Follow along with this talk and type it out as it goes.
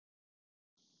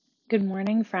Good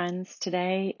morning, friends.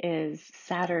 Today is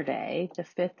Saturday, the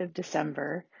 5th of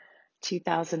December,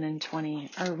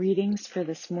 2020. Our readings for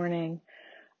this morning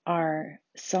are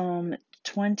Psalm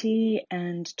 20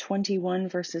 and 21,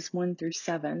 verses 1 through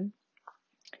 7,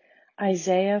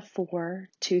 Isaiah 4,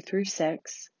 2 through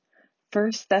 6,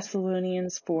 1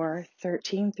 Thessalonians 4,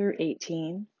 13 through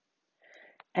 18,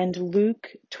 and Luke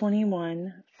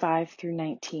 21, 5 through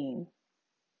 19.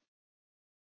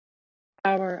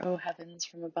 Shower, O heavens,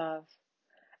 from above,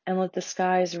 and let the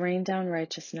skies rain down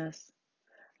righteousness.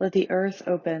 Let the earth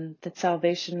open, that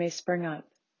salvation may spring up,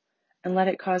 and let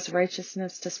it cause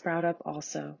righteousness to sprout up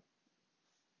also.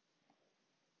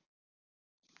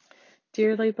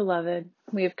 Dearly beloved,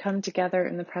 we have come together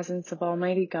in the presence of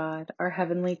Almighty God, our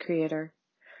heavenly Creator,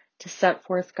 to set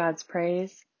forth God's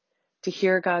praise, to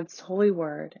hear God's holy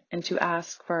word, and to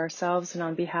ask for ourselves and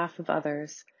on behalf of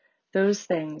others those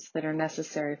things that are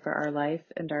necessary for our life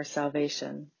and our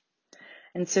salvation.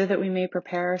 And so that we may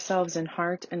prepare ourselves in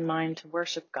heart and mind to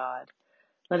worship God,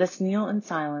 let us kneel in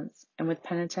silence and with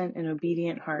penitent and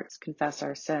obedient hearts confess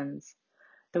our sins,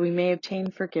 that we may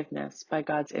obtain forgiveness by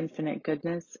God's infinite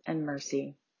goodness and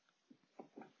mercy.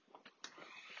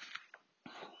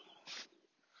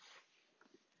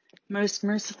 Most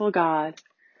merciful God,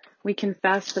 we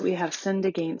confess that we have sinned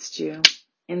against you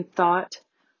in thought,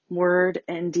 word,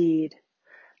 and deed,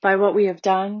 by what we have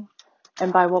done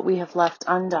and by what we have left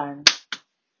undone.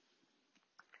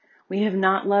 We have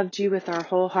not loved you with our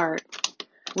whole heart.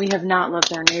 We have not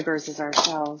loved our neighbors as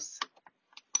ourselves.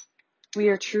 We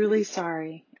are truly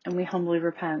sorry, and we humbly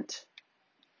repent.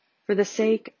 For the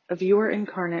sake of your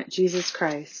incarnate Jesus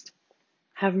Christ,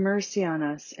 have mercy on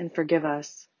us and forgive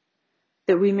us,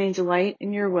 that we may delight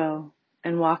in your will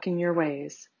and walk in your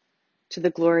ways, to the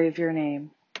glory of your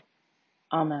name.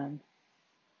 Amen.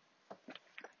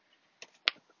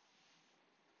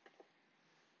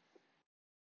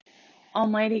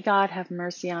 Almighty God, have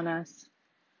mercy on us.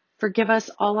 Forgive us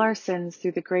all our sins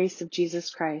through the grace of Jesus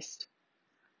Christ.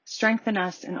 Strengthen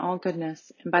us in all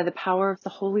goodness, and by the power of the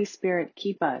Holy Spirit,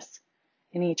 keep us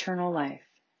in eternal life.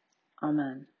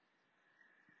 Amen.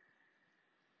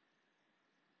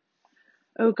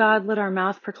 O God, let our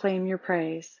mouth proclaim your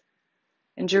praise,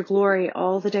 and your glory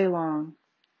all the day long.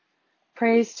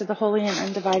 Praise to the Holy and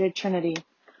Undivided Trinity,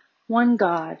 one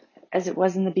God, as it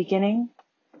was in the beginning,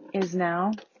 is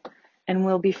now, and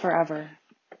will be forever.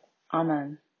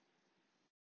 Amen.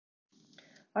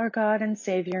 Our God and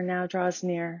Savior now draws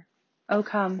near. O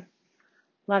come,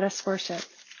 let us worship.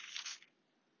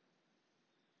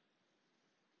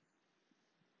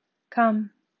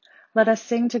 Come, let us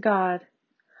sing to God.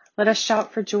 Let us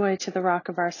shout for joy to the rock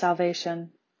of our salvation.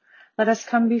 Let us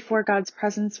come before God's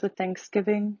presence with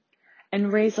thanksgiving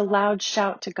and raise a loud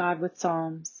shout to God with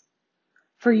psalms.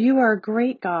 For you are a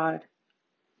great God.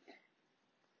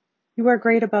 You are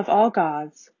great above all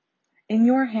gods. In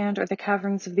your hand are the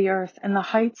caverns of the earth, and the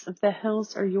heights of the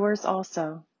hills are yours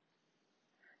also.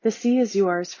 The sea is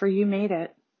yours, for you made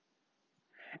it,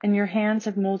 and your hands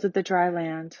have molded the dry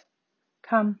land.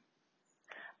 Come,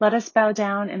 let us bow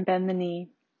down and bend the knee,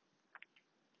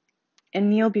 and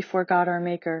kneel before God our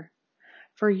Maker.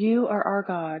 For you are our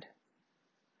God,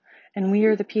 and we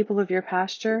are the people of your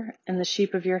pasture and the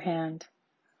sheep of your hand.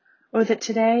 Oh, that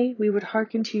today we would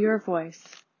hearken to your voice.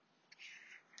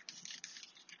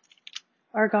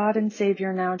 Our God and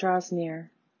Savior now draws near.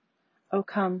 Oh,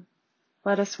 come,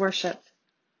 let us worship.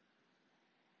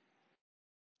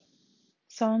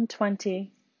 Psalm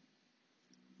 20.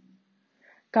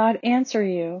 God answer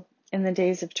you in the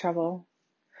days of trouble.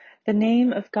 The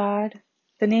name of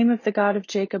the God of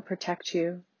Jacob protect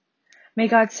you. May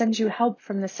God send you help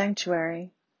from the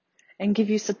sanctuary and give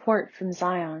you support from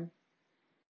Zion.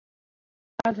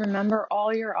 God, remember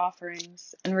all your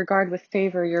offerings and regard with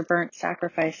favor your burnt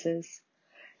sacrifices.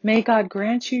 May God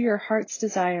grant you your heart's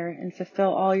desire and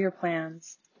fulfill all your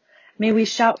plans. May we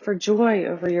shout for joy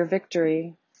over your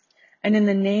victory, and in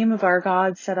the name of our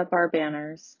God set up our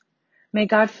banners. May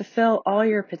God fulfill all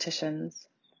your petitions.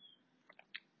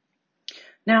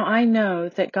 Now I know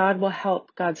that God will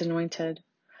help God's anointed.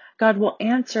 God will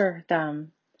answer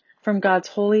them from God's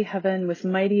holy heaven with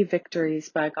mighty victories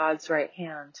by God's right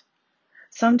hand.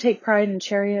 Some take pride in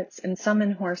chariots and some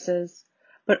in horses,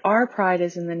 but our pride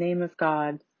is in the name of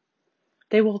God.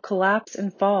 They will collapse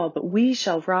and fall, but we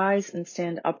shall rise and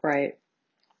stand upright.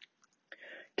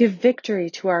 Give victory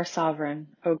to our sovereign,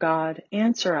 O God.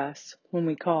 Answer us when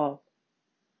we call.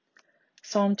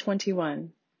 Psalm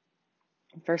 21,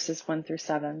 verses 1 through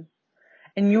 7.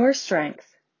 In your strength,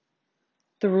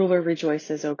 the ruler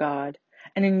rejoices, O God,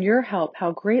 and in your help,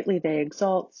 how greatly they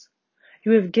exult.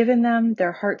 You have given them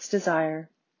their heart's desire.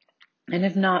 and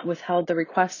have not withheld the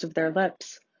request of their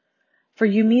lips. For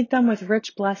you meet them with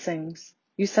rich blessings.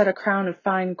 You set a crown of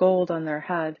fine gold on their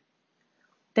head.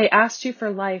 They asked you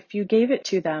for life. You gave it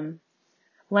to them,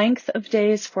 length of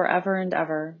days forever and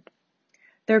ever.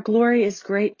 Their glory is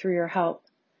great through your help.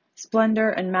 Splendor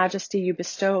and majesty you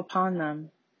bestow upon them.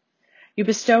 You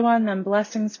bestow on them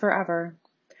blessings forever.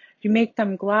 You make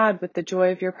them glad with the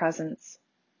joy of your presence.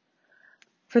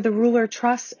 For the ruler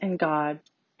trusts in God,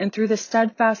 and through the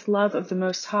steadfast love of the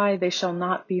Most High they shall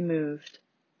not be moved.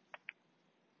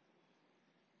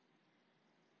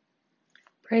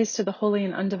 Praise to the Holy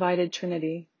and Undivided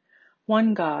Trinity,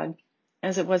 one God,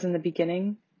 as it was in the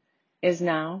beginning, is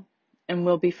now, and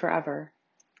will be forever.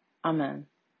 Amen.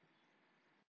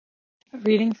 A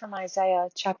reading from Isaiah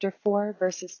chapter 4,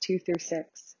 verses 2 through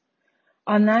 6.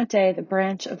 On that day the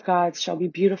branch of God shall be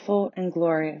beautiful and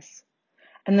glorious,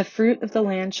 and the fruit of the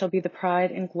land shall be the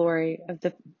pride and glory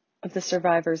of the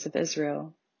survivors of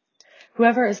Israel.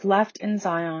 Whoever is left in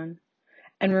Zion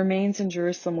and remains in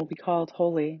Jerusalem will be called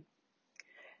holy.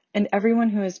 And everyone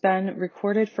who has been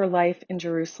recorded for life in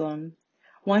Jerusalem,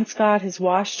 once God has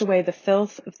washed away the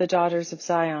filth of the daughters of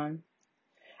Zion,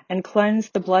 and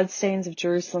cleansed the bloodstains of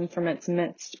Jerusalem from its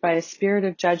midst by a spirit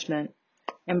of judgment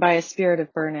and by a spirit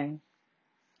of burning.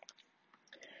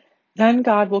 Then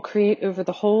God will create over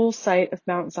the whole site of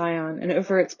Mount Zion and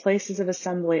over its places of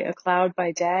assembly a cloud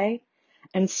by day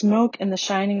and smoke and the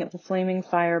shining of the flaming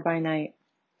fire by night.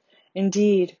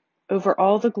 Indeed, over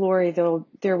all the glory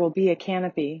there will be a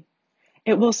canopy.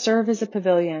 It will serve as a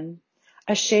pavilion,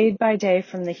 a shade by day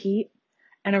from the heat,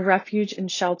 and a refuge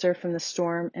and shelter from the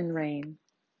storm and rain.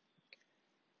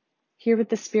 Hear what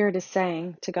the Spirit is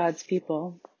saying to God's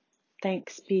people.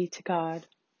 Thanks be to God.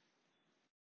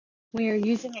 We are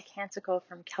using a canticle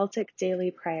from Celtic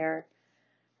Daily Prayer,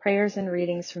 Prayers and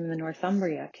Readings from the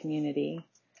Northumbria Community.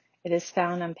 It is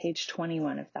found on page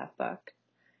 21 of that book.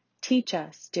 Teach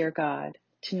us, dear God,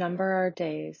 to number our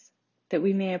days, that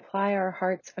we may apply our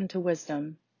hearts unto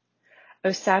wisdom.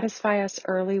 O satisfy us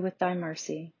early with thy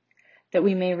mercy, that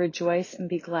we may rejoice and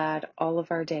be glad all of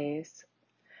our days.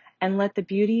 And let the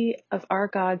beauty of our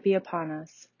God be upon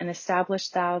us, and establish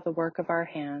thou the work of our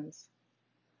hands.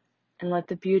 And let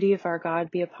the beauty of our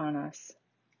God be upon us,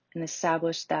 and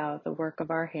establish thou the work of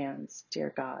our hands,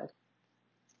 dear God.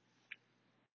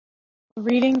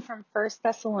 Reading from 1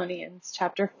 Thessalonians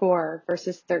chapter 4,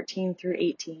 verses 13 through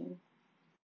 18.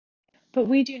 But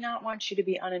we do not want you to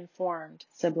be uninformed,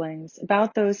 siblings,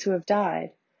 about those who have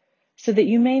died, so that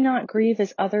you may not grieve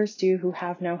as others do who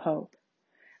have no hope.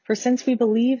 For since we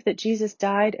believe that Jesus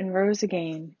died and rose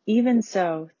again, even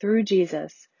so, through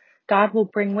Jesus, God will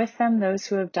bring with them those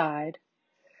who have died.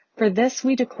 For this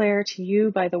we declare to you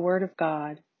by the word of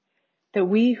God, that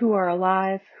we who are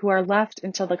alive, who are left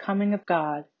until the coming of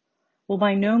God, will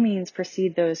by no means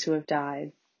precede those who have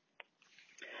died.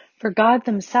 For God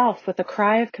himself, with a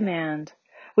cry of command,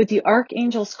 with the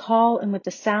archangel's call, and with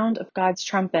the sound of God's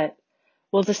trumpet,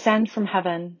 will descend from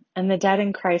heaven, and the dead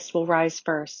in Christ will rise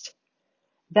first.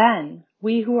 Then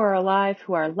we who are alive,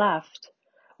 who are left,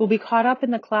 will be caught up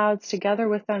in the clouds together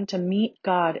with them to meet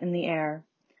God in the air,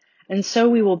 and so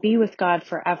we will be with God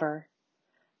forever.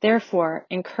 Therefore,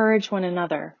 encourage one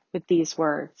another with these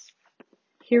words.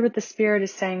 Hear what the Spirit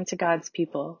is saying to God's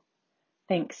people.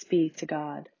 Thanks be to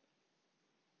God.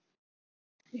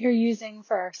 We are using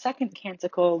for our second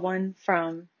canticle one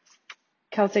from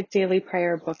Celtic Daily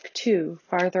Prayer Book 2,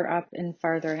 Farther Up and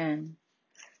Farther In.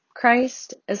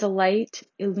 Christ as a light,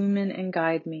 illumine and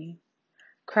guide me.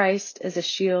 Christ as a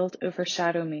shield,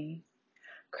 overshadow me.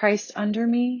 Christ under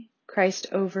me, Christ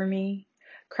over me,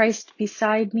 Christ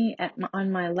beside me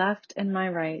on my left and my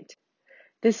right.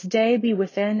 This day be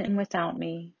within and without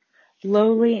me,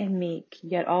 lowly and meek,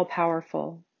 yet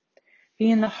all-powerful.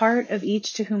 Be in the heart of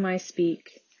each to whom I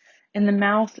speak, in the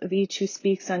mouth of each who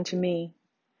speaks unto me.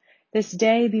 This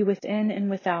day be within and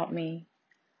without me,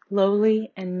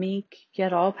 lowly and meek,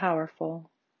 yet all-powerful.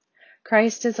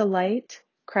 Christ as a light,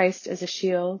 Christ as a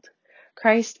shield,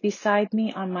 Christ beside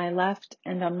me on my left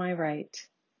and on my right.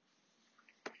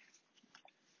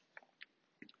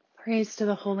 Praise to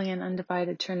the Holy and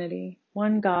Undivided Trinity,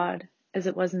 one God, as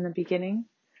it was in the beginning,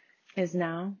 is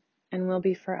now, and will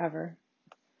be forever.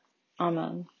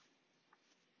 Amen.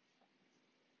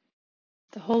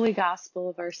 The Holy Gospel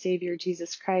of our Savior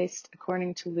Jesus Christ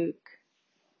according to Luke.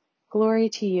 Glory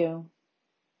to you,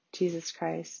 Jesus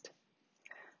Christ.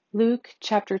 Luke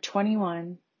chapter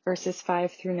 21, verses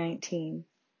 5 through 19.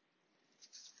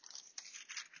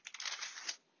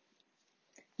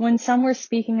 When some were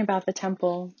speaking about the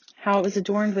temple, how it was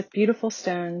adorned with beautiful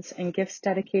stones and gifts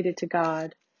dedicated to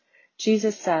God,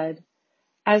 Jesus said,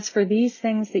 As for these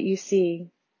things that you see,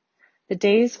 the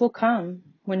days will come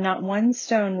when not one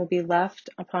stone will be left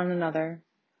upon another.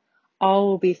 All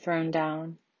will be thrown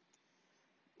down.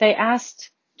 They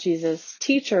asked Jesus,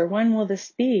 "Teacher, when will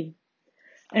this be?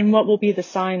 And what will be the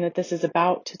sign that this is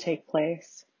about to take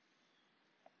place?"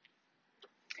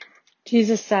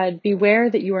 Jesus said, "Beware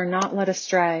that you are not led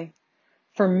astray,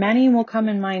 for many will come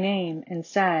in my name and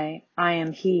say, 'I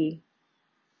am he,'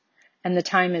 and the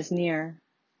time is near.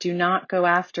 Do not go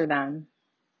after them.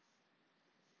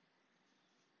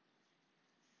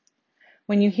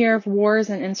 When you hear of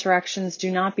wars and insurrections,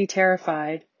 do not be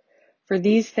terrified, for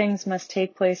these things must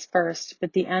take place first,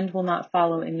 but the end will not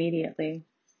follow immediately."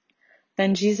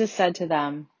 Then Jesus said to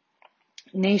them,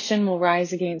 "Nation will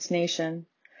rise against nation,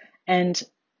 and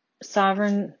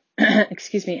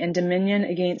and dominion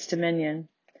against dominion.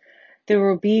 There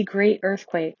will be great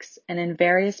earthquakes, and in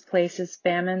various places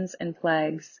famines and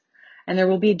plagues, and there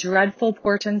will be dreadful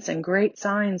portents and great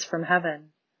signs from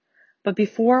heaven. But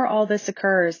before all this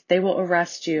occurs, they will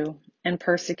arrest you and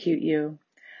persecute you.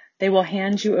 They will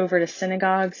hand you over to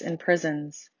synagogues and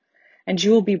prisons, and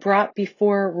you will be brought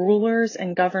before rulers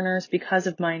and governors because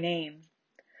of my name.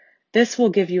 This will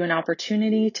give you an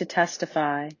opportunity to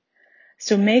testify.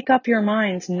 So make up your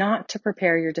minds not to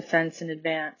prepare your defense in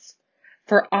advance.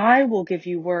 For I will give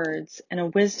you words and a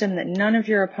wisdom that none of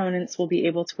your opponents will be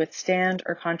able to withstand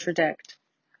or contradict.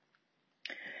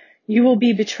 You will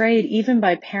be betrayed even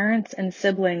by parents and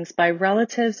siblings, by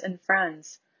relatives and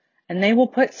friends, and they will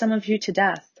put some of you to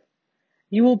death.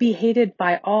 You will be hated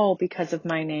by all because of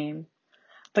my name,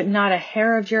 but not a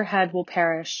hair of your head will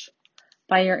perish.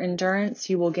 By your endurance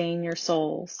you will gain your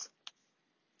souls."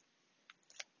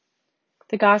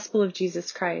 The Gospel of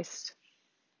Jesus Christ.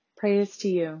 Praise to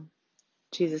you,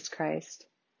 Jesus Christ.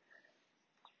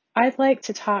 I'd like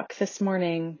to talk this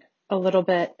morning a little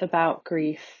bit about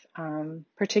grief,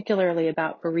 particularly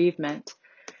about bereavement.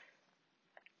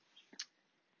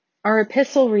 Our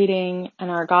epistle reading and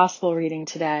our gospel reading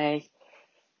today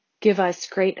give us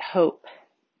great hope,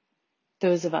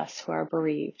 those of us who are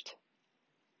bereaved.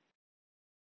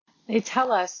 They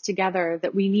tell us together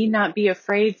that we need not be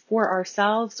afraid for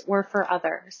ourselves or for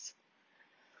others.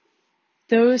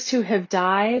 Those who have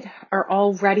died are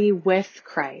already with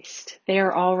Christ. They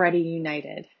are already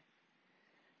united.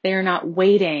 They are not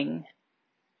waiting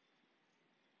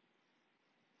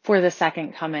for the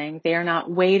second coming. They are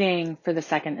not waiting for the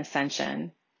second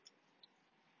ascension.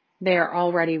 They are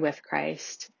already with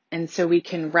Christ. And so we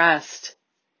can rest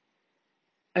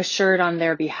assured on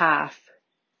their behalf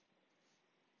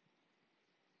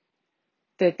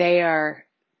that they are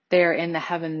in the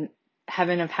heaven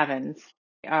of heavens.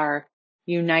 They are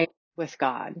united with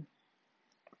God.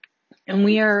 And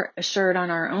we are assured on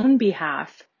our own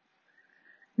behalf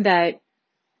that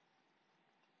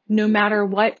no matter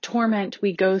what torment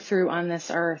we go through on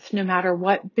this earth, no matter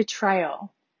what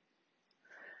betrayal,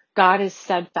 God is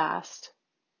steadfast.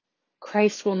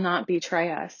 Christ will not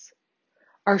betray us.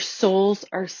 Our souls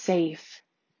are safe.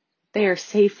 They are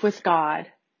safe with God.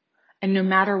 And no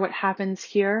matter what happens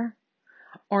here,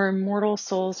 our immortal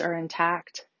souls are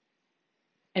intact.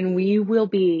 And we will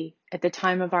be, at the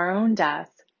time of our own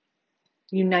death,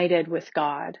 united with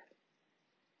God.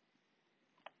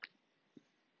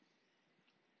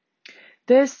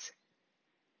 This,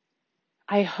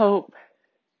 I hope,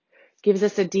 gives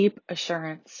us a deep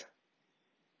assurance,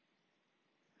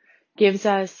 gives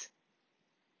us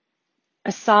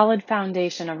a solid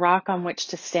foundation, a rock on which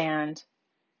to stand,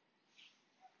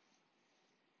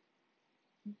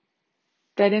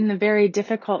 that in the very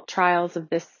difficult trials of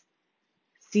this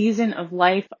season of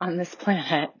life on this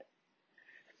planet,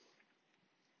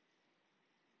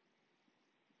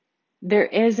 there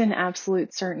is an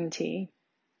absolute certainty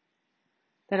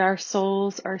that our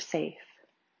souls are safe.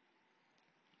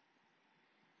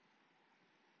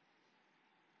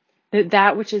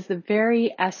 That which is the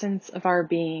very essence of our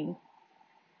being,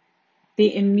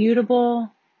 the immutable,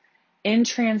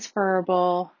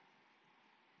 intransferable,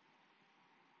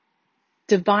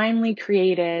 divinely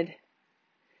created,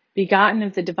 begotten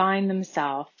of the divine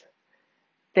themselves,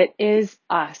 that is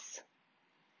us,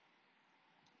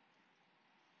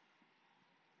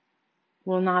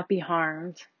 will not be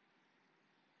harmed,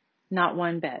 not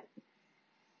one bit.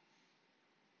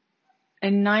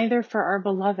 And neither for our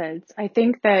beloveds. I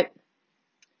think that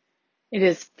it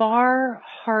is far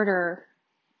harder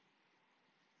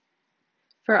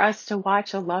for us to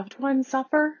watch a loved one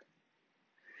suffer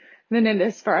than it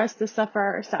is for us to suffer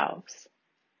ourselves.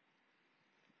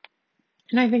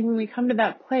 And I think when we come to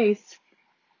that place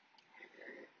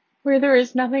where there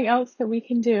is nothing else that we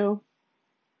can do,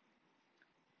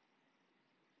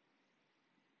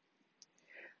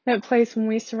 that place when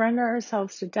we surrender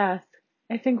ourselves to death,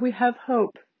 I think we have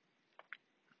hope.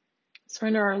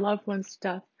 Surrender our loved ones to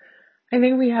death. I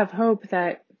think we have hope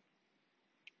that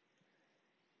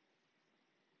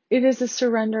it is a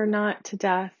surrender not to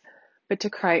death, but to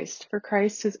Christ, for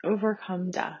Christ has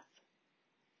overcome death.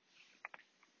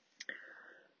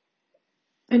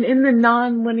 And in the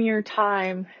non-linear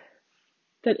time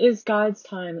that is God's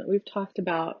time that we've talked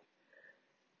about,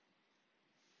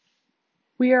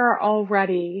 they are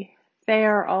already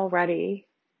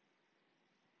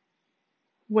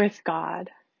with God.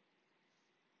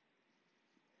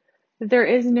 There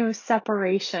is no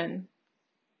separation.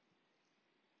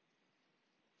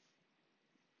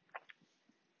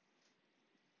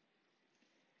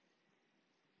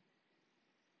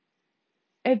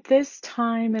 At this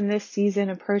time in this season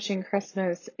approaching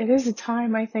Christmas, it is a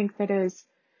time I think that is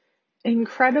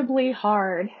incredibly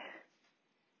hard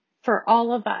for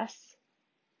all of us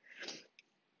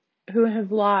who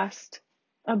have lost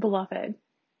a beloved.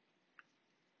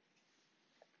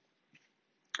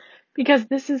 Because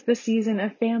this is the season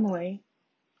of family.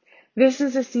 This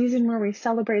is a season where we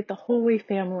celebrate the Holy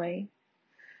Family.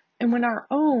 And when our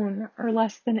own are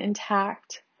less than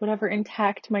intact, whatever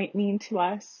intact might mean to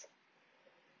us,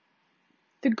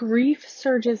 the grief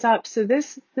surges up. So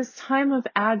this time of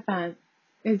Advent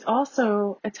is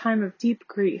also a time of deep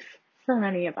grief for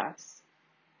many of us.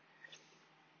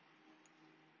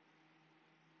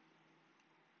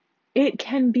 It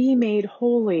can be made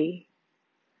holy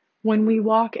when we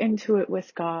walk into it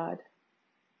with God.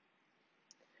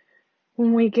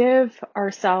 When we give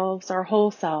ourselves, our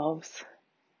whole selves,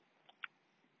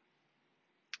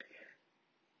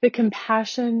 the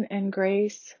compassion and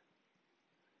grace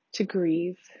to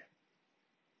grieve.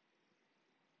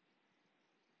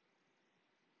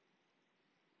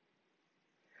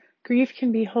 Grief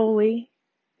can be holy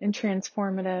and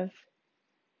transformative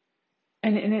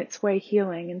and in its way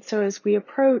healing. And so as we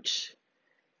approach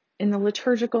in the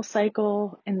liturgical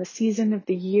cycle, in the season of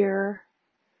the year,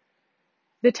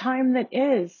 the time that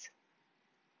is,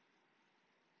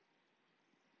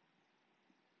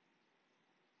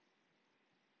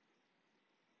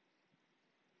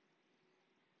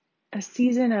 a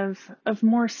season of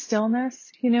more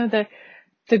stillness. The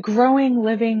growing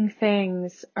living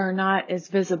things are not as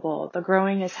visible. The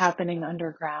growing is happening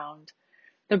underground.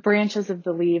 The branches of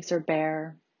the leaves are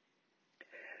bare.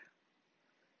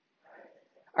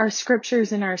 Our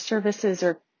scriptures and our services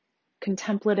are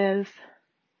contemplative.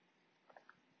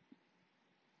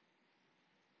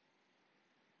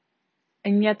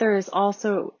 And yet there is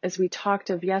also, as we talked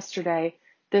of yesterday,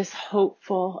 this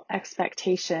hopeful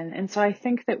expectation. And so I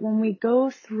think that when we go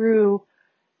through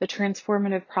the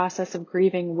transformative process of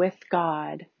grieving with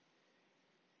God,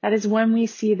 that is when we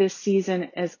see this season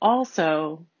as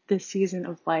also the season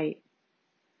of light,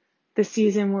 the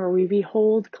season where we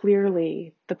behold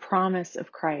clearly the promise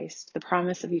of Christ, the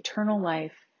promise of eternal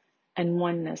life and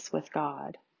oneness with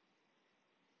God.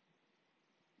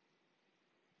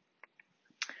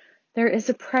 There is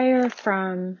a prayer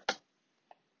from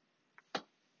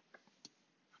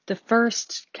the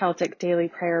first Celtic daily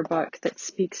prayer book that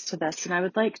speaks to this, and I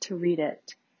would like to read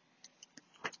it.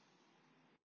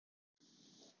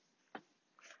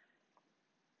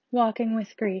 Walking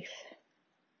with grief.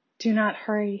 Do not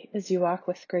hurry as you walk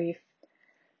with grief.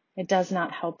 It does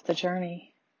not help the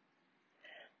journey.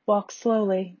 Walk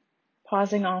slowly,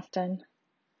 pausing often.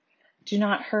 Do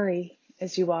not hurry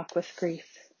as you walk with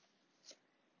grief.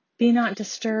 Be not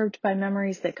disturbed by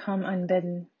memories that come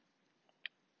unbidden.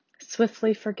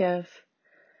 Swiftly forgive,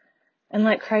 and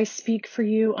let Christ speak for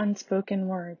you unspoken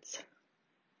words.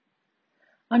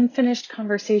 Unfinished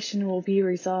conversation will be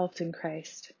resolved in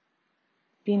Christ.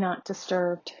 Be not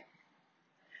disturbed.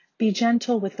 Be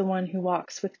gentle with the one who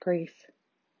walks with grief.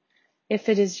 If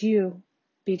it is you,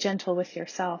 be gentle with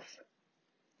yourself.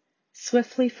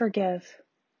 Swiftly forgive.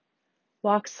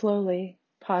 Walk slowly,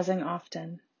 pausing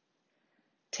often.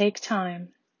 Take time.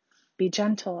 Be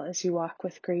gentle as you walk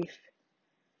with grief.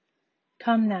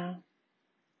 Come now.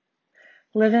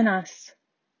 Live in us.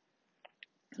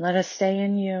 Let us stay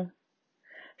in you.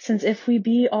 Since if we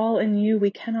be all in you, we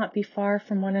cannot be far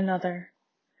from one another,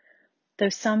 though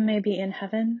some may be in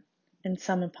heaven and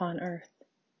some upon earth.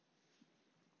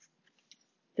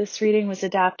 This reading was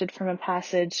adapted from a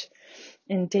passage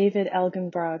in David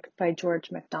Elginbrod by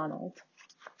George MacDonald.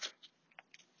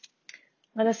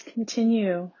 Let us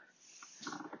continue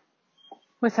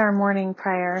with our morning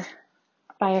prayer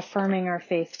by affirming our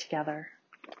faith together.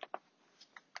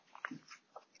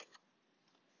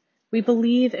 We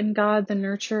believe in God, the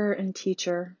nurturer and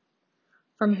teacher,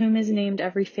 from whom is named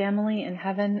every family in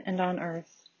heaven and on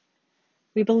earth.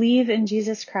 We believe in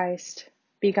Jesus Christ,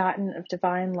 begotten of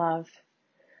divine love,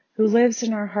 who lives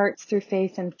in our hearts through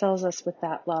faith and fills us with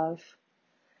that love.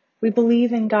 We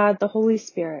believe in God, the Holy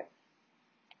Spirit.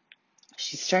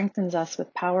 She strengthens us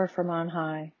with power from on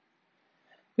high.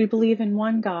 We believe in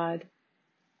one God,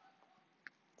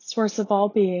 source of all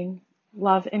being,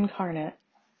 love incarnate,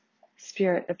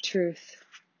 Spirit of truth.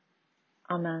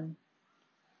 Amen.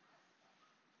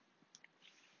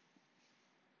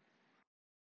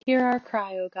 Hear our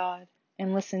cry, O God,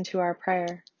 and listen to our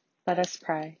prayer. Let us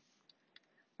pray.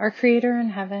 Our Creator in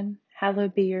heaven,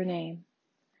 hallowed be your name.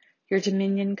 Your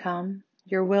dominion come,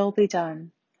 your will be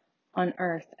done, on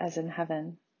earth as in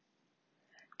heaven.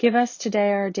 Give us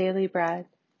today our daily bread.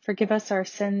 Forgive us our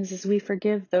sins as we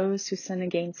forgive those who sin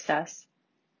against us.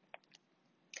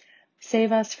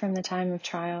 Save us from the time of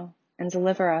trial, and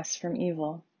deliver us from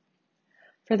evil.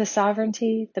 For the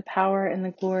sovereignty, the power, and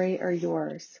the glory are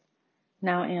yours,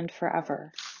 now and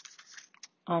forever.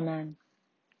 Amen.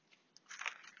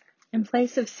 In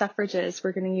place of suffrages,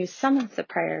 we're going to use some of the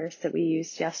prayers that we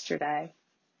used yesterday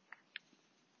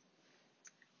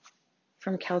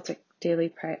from Celtic Daily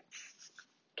Prayer,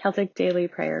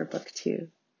 Book 2.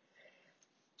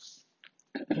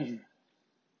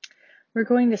 We're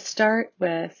going to start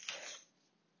with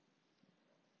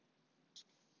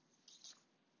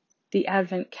the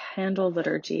Advent Candle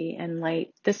Liturgy and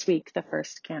light this week the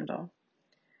first candle.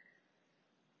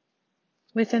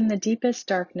 Within the deepest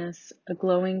darkness, a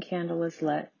glowing candle is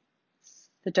lit.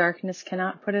 The darkness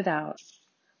cannot put it out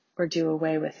or do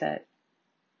away with it.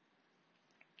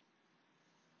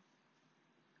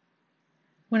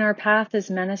 When our path is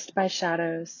menaced by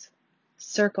shadows,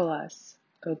 circle us,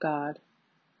 O God.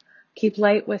 Keep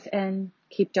light within,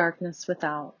 keep darkness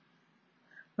without.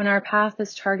 When our path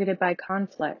is targeted by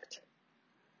conflict,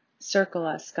 circle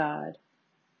us, God.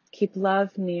 Keep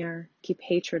love near, keep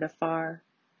hatred afar.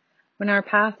 When our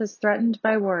path is threatened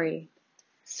by worry,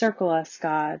 circle us,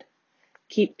 God.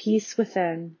 Keep peace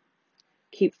within,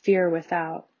 keep fear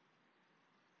without.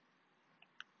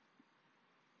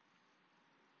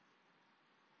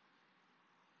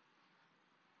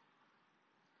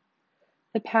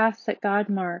 The path that God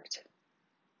marked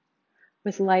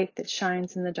with light that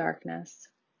shines in the darkness.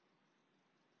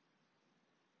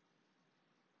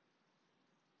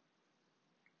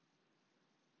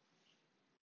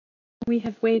 We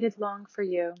have waited long for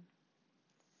you.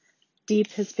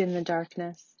 Deep has been the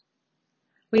darkness.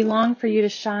 We long for you to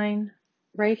shine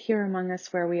right here among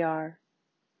us where we are.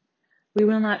 We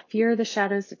will not fear the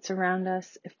shadows that surround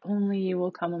us if only you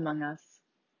will come among us.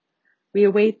 We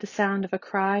await the sound of a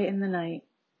cry in the night,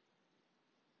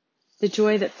 the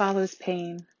joy that follows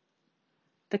pain,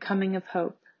 the coming of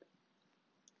hope.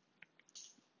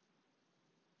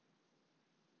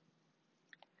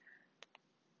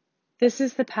 This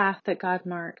is the path that God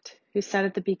marked, who said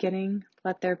at the beginning,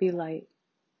 "Let there be light."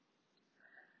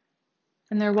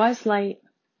 And there was light,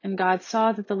 and God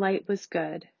saw that the light was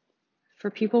good.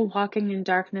 For people walking in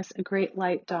darkness, a great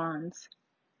light dawns.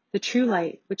 The true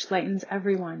light, which lightens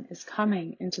everyone, is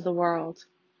coming into the world.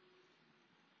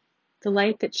 The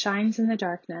light that shines in the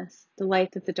darkness, the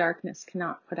light that the darkness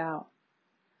cannot put out.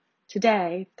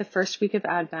 Today, the first week of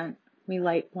Advent, we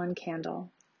light one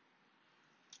candle.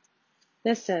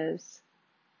 This is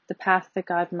the path that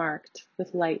God marked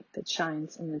with light that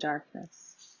shines in the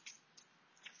darkness.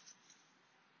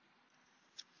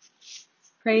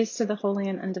 Praise to the Holy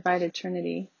and Undivided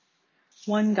Trinity,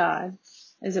 one God,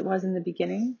 as it was in the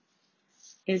beginning,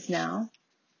 is now,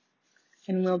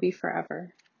 and will be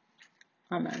forever.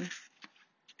 Amen.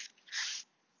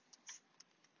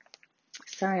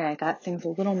 Sorry, I got things a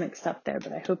little mixed up there,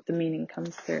 but I hope the meaning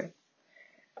comes through.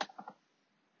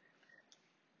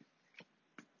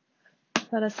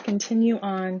 Let us continue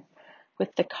on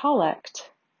with the collect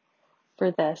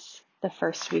for this, the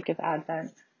first week of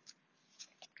Advent.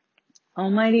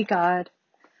 Almighty God,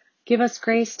 give us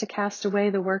grace to cast away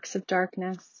the works of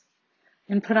darkness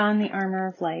and put on the armor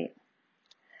of light.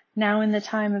 Now in the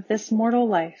time of this mortal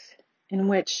life, in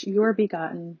which your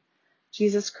begotten,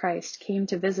 Jesus Christ, came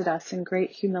to visit us in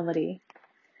great humility,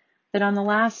 that on the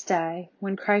last day,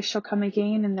 when Christ shall come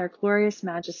again in their glorious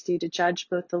majesty to judge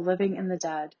both the living and the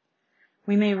dead,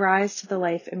 we may rise to the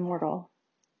life immortal.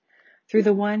 Through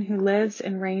the one who lives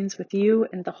and reigns with you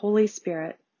and the Holy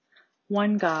Spirit,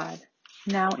 one God,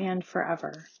 now and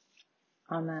forever.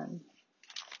 Amen.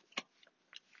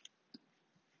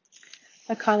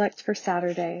 A collect for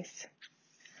Saturdays.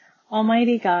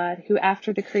 Almighty God, who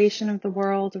after the creation of the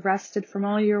world rested from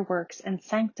all your works and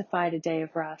sanctified a day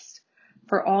of rest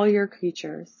for all your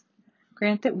creatures,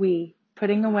 grant that we,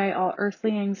 putting away all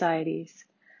earthly anxieties,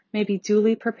 may be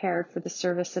duly prepared for the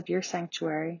service of your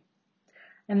sanctuary,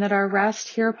 and that our rest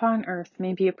here upon earth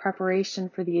may be a preparation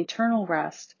for the eternal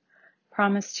rest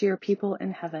promised to your people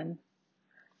in heaven.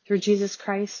 Through Jesus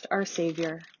Christ, our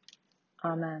Savior.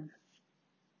 Amen.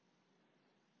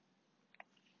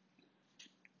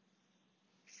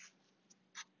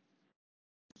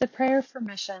 The prayer for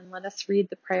mission, let us read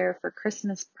the prayer for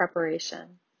Christmas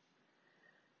preparation,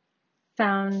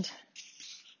 found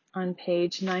on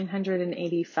page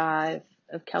 985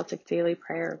 of Celtic Daily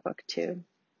Prayer, Book 2.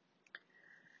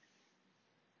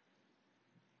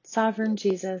 Sovereign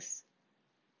Jesus,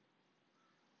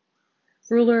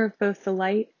 ruler of both the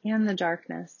light and the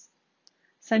darkness,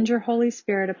 send your Holy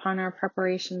Spirit upon our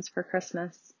preparations for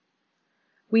Christmas.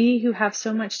 We who have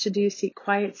so much to do seek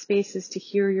quiet spaces to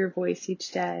hear your voice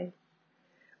each day.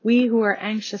 We who are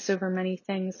anxious over many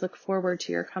things look forward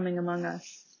to your coming among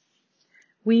us.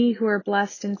 We who are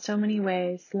blessed in so many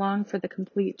ways long for the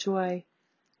complete joy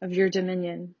of your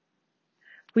dominion.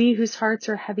 We whose hearts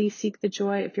are heavy seek the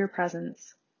joy of your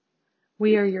presence.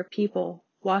 We are your people,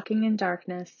 walking in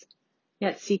darkness,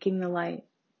 yet seeking the light.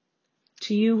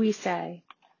 To you we say,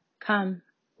 come,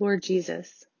 Lord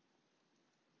Jesus.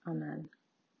 Amen.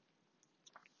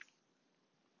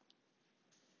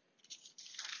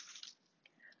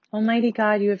 Almighty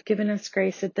God, you have given us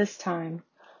grace at this time,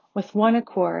 with one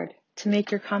accord, to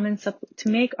make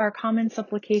our common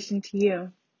supplication to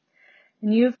you.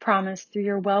 And you have promised through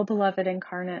your well-beloved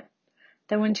incarnate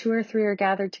that when 2 or 3 are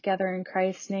gathered together in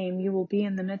Christ's name, you will be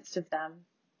in the midst of them.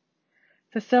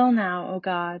 Fulfill now, O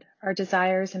God, our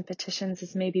desires and petitions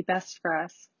as may be best for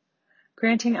us,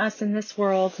 granting us in this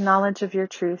world knowledge of your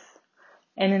truth,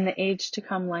 and in the age to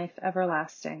come life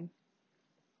everlasting.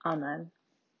 Amen.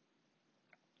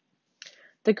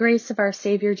 The grace of our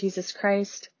Savior Jesus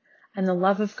Christ, and the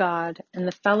love of God, and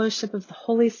the fellowship of the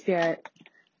Holy Spirit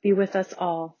be with us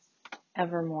all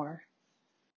evermore.